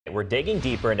We're digging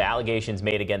deeper into allegations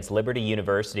made against Liberty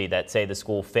University that say the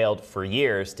school failed for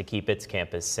years to keep its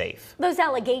campus safe. Those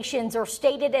allegations are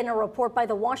stated in a report by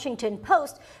the Washington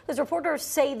Post. Those reporters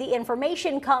say the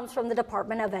information comes from the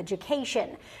Department of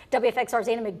Education. WFXR's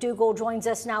Anna McDougall joins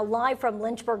us now live from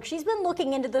Lynchburg. She's been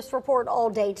looking into this report all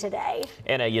day today.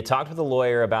 Anna, you talked with a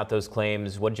lawyer about those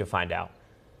claims. What did you find out?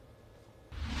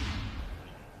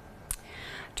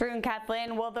 Drew and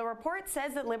Kathleen, well, the report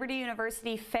says that Liberty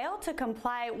University failed to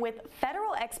comply with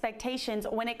federal expectations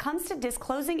when it comes to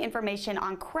disclosing information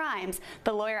on crimes.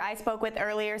 The lawyer I spoke with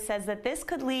earlier says that this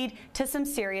could lead to some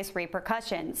serious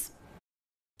repercussions.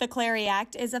 The Clary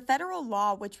Act is a federal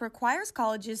law which requires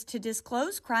colleges to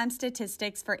disclose crime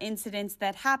statistics for incidents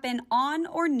that happen on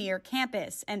or near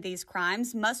campus, and these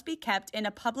crimes must be kept in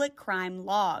a public crime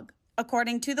log.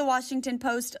 According to the Washington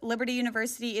Post, Liberty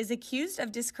University is accused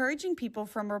of discouraging people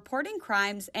from reporting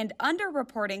crimes and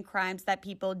underreporting crimes that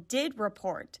people did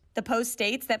report. The Post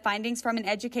states that findings from an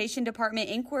Education Department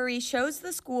inquiry shows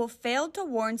the school failed to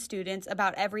warn students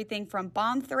about everything from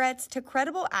bomb threats to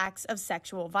credible acts of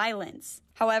sexual violence.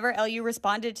 However, LU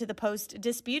responded to the Post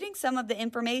disputing some of the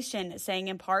information, saying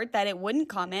in part that it wouldn't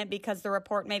comment because the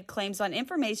report made claims on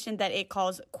information that it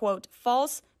calls, quote,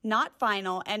 false, not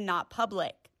final, and not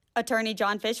public. Attorney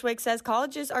John Fishwick says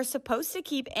colleges are supposed to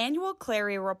keep annual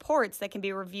Clary reports that can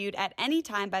be reviewed at any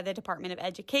time by the Department of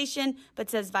Education, but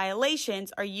says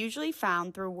violations are usually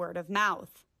found through word of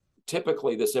mouth.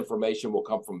 Typically, this information will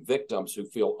come from victims who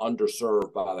feel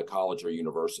underserved by the college or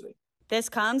university. This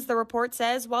comes, the report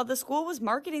says, while the school was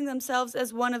marketing themselves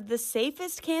as one of the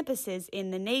safest campuses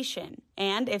in the nation.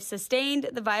 And if sustained,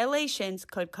 the violations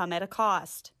could come at a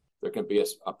cost. There can be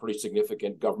a pretty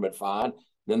significant government fine.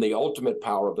 Then the ultimate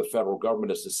power of the federal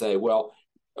government is to say, well,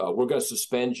 we're going to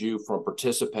suspend you from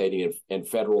participating in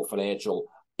federal financial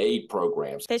aid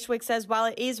programs. Fishwick says while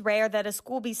it is rare that a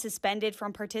school be suspended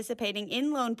from participating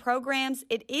in loan programs,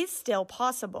 it is still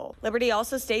possible. Liberty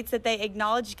also states that they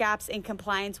acknowledged gaps in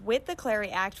compliance with the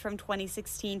Clary Act from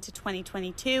 2016 to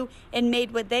 2022 and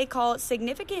made what they call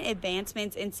significant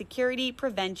advancements in security,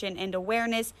 prevention, and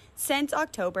awareness since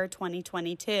October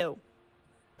 2022.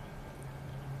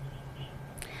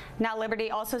 Now, Liberty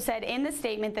also said in the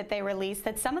statement that they released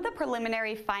that some of the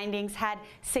preliminary findings had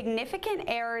significant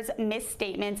errors,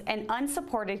 misstatements, and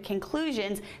unsupported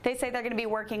conclusions. They say they're going to be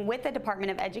working with the Department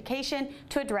of Education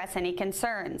to address any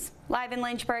concerns. Live in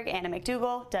Lynchburg, Anna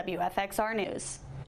McDougall, WFXR News.